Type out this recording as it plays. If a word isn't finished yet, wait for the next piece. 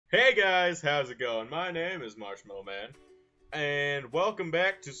Hey guys, how's it going? My name is MarshmallowMan, and welcome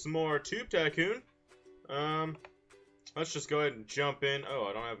back to some more Tube Tycoon. Let's just go ahead and jump in. Oh,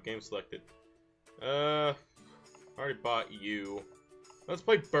 I don't have a game selected. I already bought you. Let's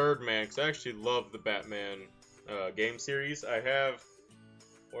play Birdman, because I actually love the Batman game series. I have...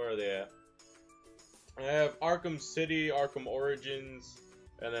 Where are they at? I have Arkham City, Arkham Origins,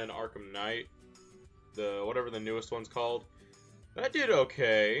 and then Arkham Knight. Whatever the newest one's called. That did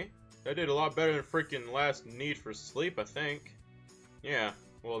okay. That did a lot better than freaking last Need for Sleep, I think. Yeah,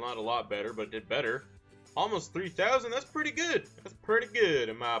 well, not a lot better, but it did better. Almost 3,000, that's pretty good. That's pretty good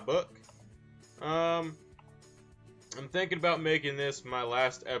in my book. I'm thinking about making this my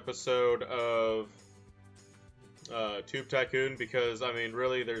last episode of Tube Tycoon because, I mean,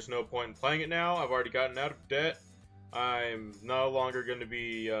 really, there's no point in playing it now. I've already gotten out of debt. I'm no longer going to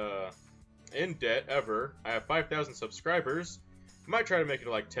be in debt, ever. I have 5,000 subscribers. I might try to make it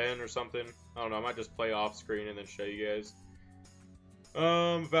like 10 or something. I don't know, I might just play off screen and then show you guys.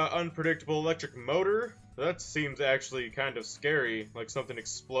 About unpredictable electric motor. That seems actually kind of scary, like something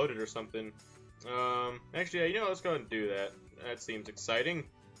exploded or something. Actually, yeah, you know, let's go ahead and do that. That seems exciting.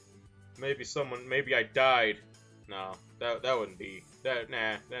 Maybe I died. No, that wouldn't be,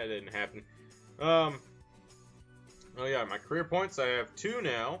 nah, that didn't happen. Oh yeah, my career points, I have 2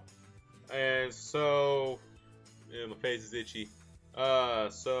 now. And so, yeah, my face is itchy.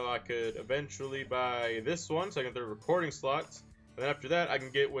 So I could eventually buy this one, so I can get the recording slots. And then after that, I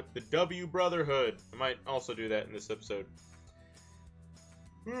can get with the W Brotherhood. I might also do that in this episode.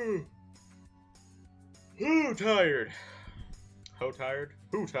 Tired. Ho tired?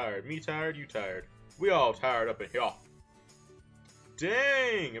 Who tired? Me tired? You tired? We all tired up in here.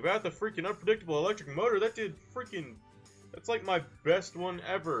 Dang! About the freaking unpredictable electric motor, that did freaking... That's like my best one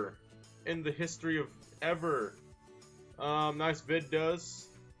ever. In the history of ever. Nice vid does.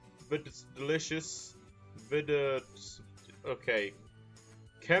 Vid is delicious. Vid, okay.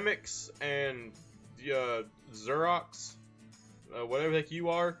 Chemix and, Xerox. Whatever the heck you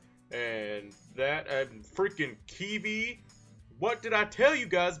are. And that, and freaking Kiwi. What did I tell you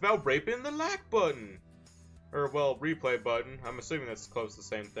guys about raping the like button? Or, well, replay button. I'm assuming that's close to the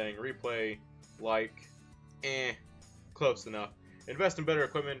same thing. Replay, like, close enough. Invest in better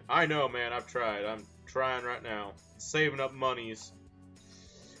equipment. I know, man. I've tried. I'm trying right now. Saving up monies.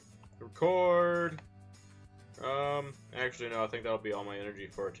 Record. Actually, no. I think that'll be all my energy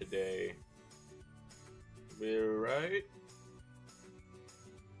for today. Be right.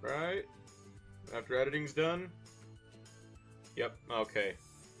 Right. After editing's done. Yep. Okay.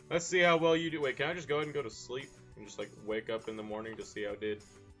 Let's see how well you do. Wait, can I just go ahead and go to sleep? And just, like, wake up in the morning to see how it did?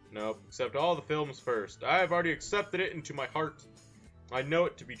 Nope. Accept all the films first. I have already accepted it into my heart. I know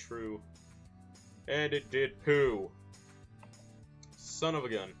it to be true. And it did poo. Son of a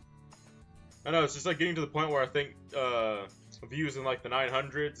gun. I know, it's just like getting to the point where I think views in like the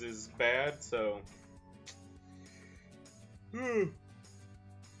 900s is bad, so... Oh,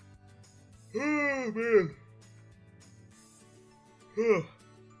 man.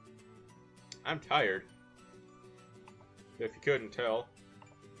 I'm tired. If you couldn't tell.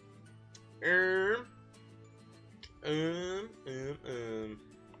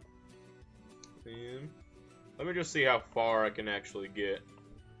 Let me just see how far I can actually get.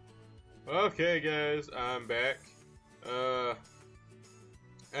 Okay, guys, I'm back.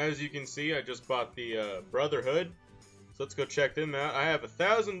 As you can see, I just bought the Brotherhood. So let's go check them out. I have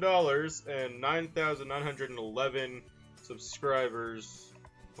 $1,000 and 9,911 subscribers.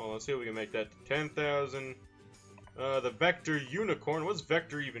 Well, let's see if we can make that to 10,000. The Vector Unicorn. What does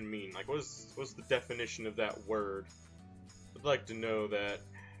Vector even mean? Like, what's the definition of that word? I'd like to know that.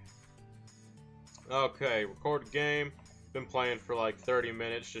 Okay, record a game. Been playing for like 30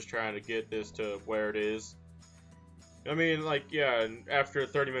 minutes, just trying to get this to where it is. I mean, like, yeah, and after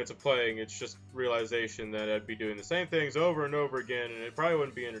 30 minutes of playing, it's just realization that I'd be doing the same things over and over again, and it probably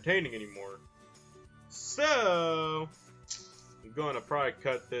wouldn't be entertaining anymore. So, I'm gonna probably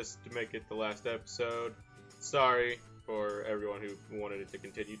cut this to make it the last episode. Sorry for everyone who wanted it to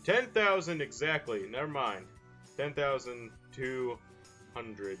continue. 10,000 exactly, never mind.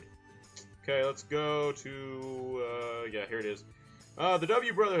 10,200. Okay, let's go to, yeah, here it is. The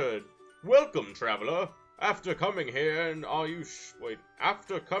W Brotherhood. Welcome, traveler. After coming here, and are you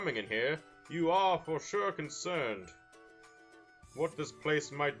after coming in here, you are for sure concerned what this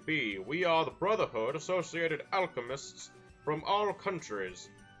place might be. We are the Brotherhood, associated alchemists from all countries.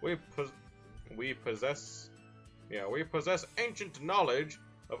 We possess ancient knowledge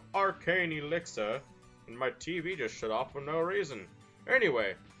of arcane elixir, and my TV just shut off for no reason.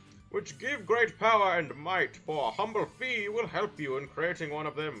 Anyway, which give great power and might. For a humble fee will help you in creating one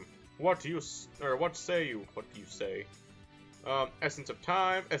of them. What say you? What do you say? Essence of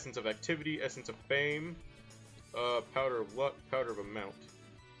time, essence of activity, essence of fame, powder of luck, powder of amount.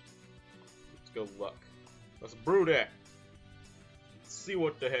 Let's go luck. Let's brew that. Let's see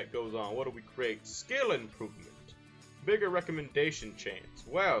what the heck goes on. What do we create? Skill improvement. Bigger recommendation chains.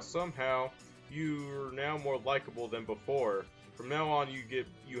 Wow, somehow you're now more likable than before. From now on,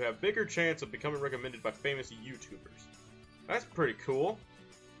 you have bigger chance of becoming recommended by famous YouTubers. That's pretty cool.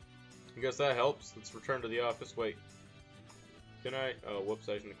 I guess that helps. Let's return to the office. Wait. Can I? Oh, whoops,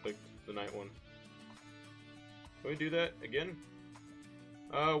 I shouldn't have clicked the night one. Can we do that again?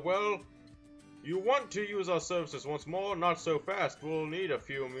 Well, you want to use our services once more? Not so fast. We'll need a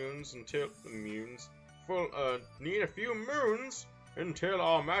few moons until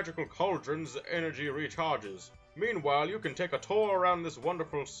our magical cauldron's energy recharges. Meanwhile, you can take a tour around this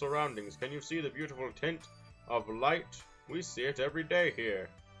wonderful surroundings. Can you see the beautiful tint of light? We see it every day here.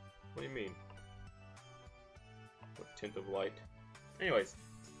 What do you mean? What tint of light? Anyways,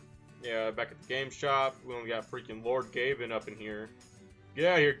 yeah, back at the game shop. We only got freaking Lord Gaben up in here. Get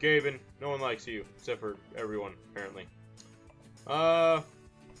out of here, Gaben. No one likes you, except for everyone, apparently. I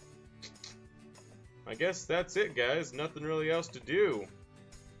guess that's it, guys. Nothing really else to do.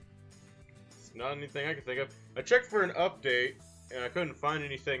 It's not anything I can think of. I checked for an update, and I couldn't find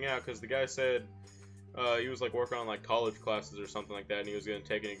anything out, because the guy said he was like working on like college classes or something like that, and he was going to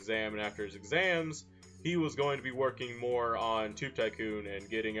take an exam, and after his exams, he was going to be working more on Tube Tycoon and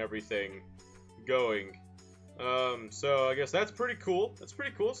getting everything going. So I guess that's pretty cool. That's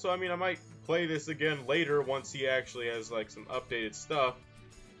pretty cool. So I mean, I might play this again later once he actually has like some updated stuff.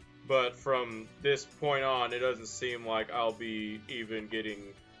 But from this point on, it doesn't seem like I'll be even getting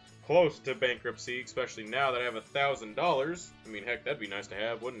close to bankruptcy, especially now that I have $1,000. I mean, heck, that'd be nice to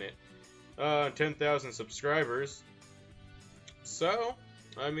have, wouldn't it? 10,000 subscribers. So,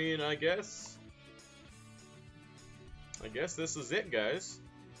 I mean, I guess this is it, guys.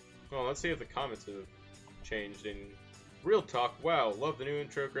 Well, let's see if the comments have changed in real talk. Wow, love the new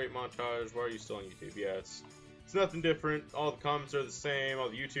intro, great montage. Why are you still on YouTube? Yeah, it's nothing different. All the comments are the same. All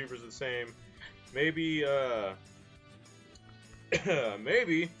the YouTubers are the same. Maybe,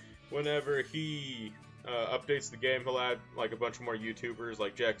 maybe whenever he updates the game, he'll add like a bunch more YouTubers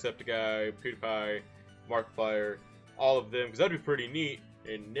like Jacksepticeye, PewDiePie, Markiplier, all of them, because that'd be pretty neat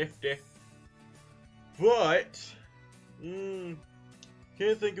and nifty. But can't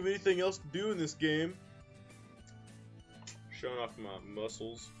think of anything else to do in this game. Showing off my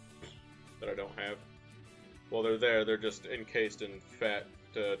muscles that I don't have. Well, they're there. They're just encased in fat.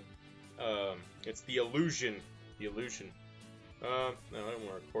 It's the illusion. The illusion. No, I don't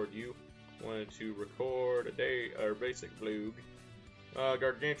want to record you. Wanted to record a basic vlog.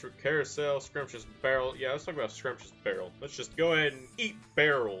 Gargantuan carousel, scrumptious barrel. Yeah, let's talk about scrumptious barrel. Let's just go ahead and eat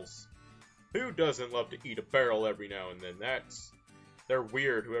barrels. Who doesn't love to eat a barrel every now and then? They're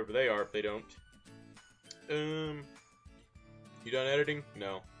weird, whoever they are, if they don't. You done editing?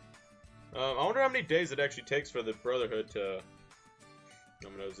 No. I wonder how many days it actually takes for the Brotherhood to...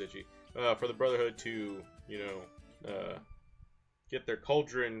 I'm nose itchy. For the Brotherhood to, you know, get their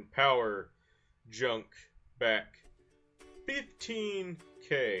cauldron power junk back.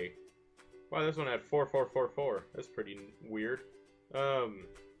 15K. Wow, this one had 4444. That's pretty weird. I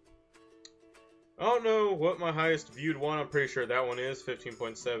don't know what my highest viewed one. I'm pretty sure that one is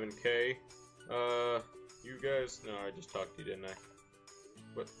 15.7K. You guys... No, I just talked to you, didn't I?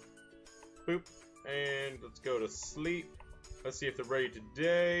 But... Boop. And let's go to sleep. Let's see if they're ready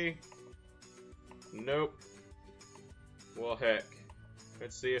today. Nope. Well, heck.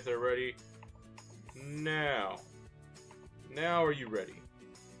 Let's see if they're ready now. Now are you ready?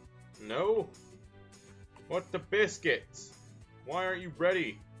 No? What the biscuits? Why aren't you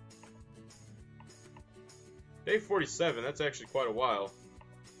ready? Day 47, that's actually quite a while.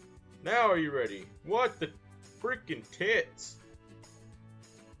 Now are you ready? What the freaking tits?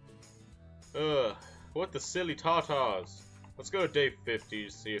 Ugh, what the silly tatas? Let's go to day 50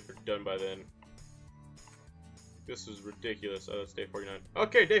 to see if they're done by then. This is ridiculous. Oh, that's day 49.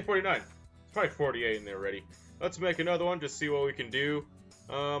 Okay, day 49. It's probably 48 and they're ready. Let's make another one, just see what we can do.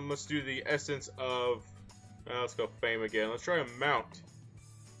 Let's do the essence of... let's go fame again. Let's try a mount.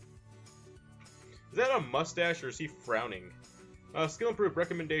 Is that a mustache or is he frowning? Skill improved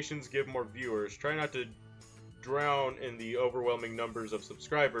recommendations give more viewers. Try not to drown in the overwhelming numbers of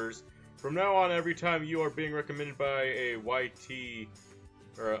subscribers. From now on, every time you are being recommended by a YT,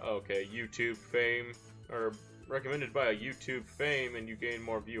 or okay, YouTube fame, or recommended by a YouTube fame, and you gain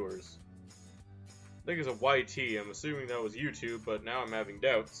more viewers. I think it's a YT. I'm assuming that was YouTube, but now I'm having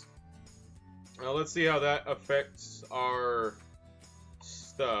doubts. Now let's see how that affects our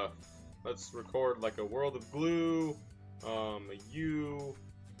stuff. Let's record like a world of glue. A U.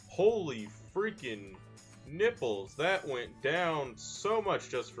 Holy freaking nipples. That went down so much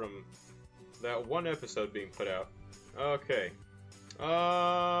just from that one episode being put out. Okay.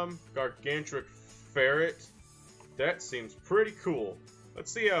 Gargantuan ferret. That seems pretty cool.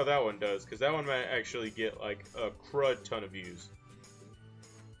 Let's see how that one does, because that one might actually get like a crud ton of views.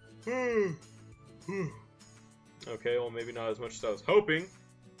 Okay, well maybe not as much as I was hoping.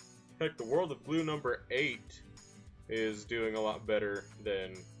 Heck, the World of Glue number 8 is doing a lot better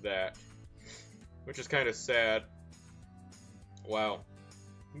than that, which is kind of sad. Wow.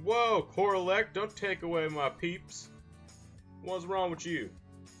 Whoa, Corelect, don't take away my peeps. What's wrong with you?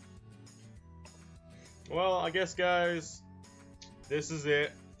 Well, I guess, guys, this is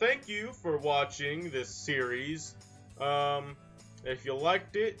it. Thank you for watching this series. If you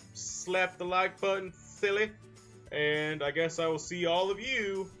liked it, slap the like button, silly. And I guess I will see all of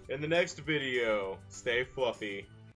you in the next video. Stay fluffy.